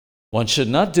One should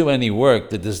not do any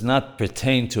work that does not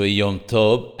pertain to a Yom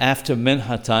Tov after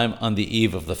Mincha time on the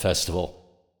eve of the festival.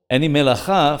 Any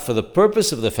melacha for the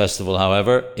purpose of the festival,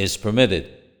 however, is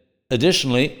permitted.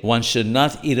 Additionally, one should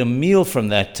not eat a meal from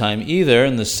that time either,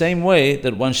 in the same way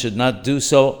that one should not do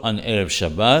so on Erev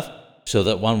Shabbat, so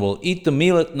that one will eat the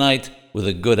meal at night with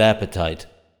a good appetite.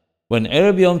 When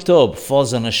Erev Yom Tov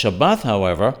falls on a Shabbat,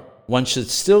 however, one should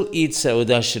still eat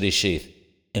Seudah Shlishit.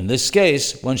 In this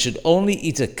case, one should only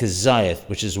eat a kazayat,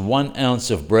 which is 1 ounce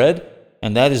of bread,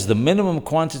 and that is the minimum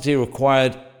quantity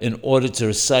required in order to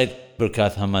recite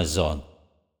Birkat Hamazon.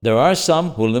 There are some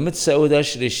who limit Seudah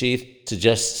Shlishit to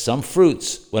just some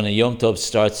fruits when a Yom Tov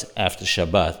starts after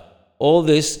Shabbat. All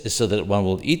this is so that one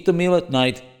will eat the meal at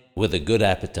night with a good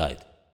appetite.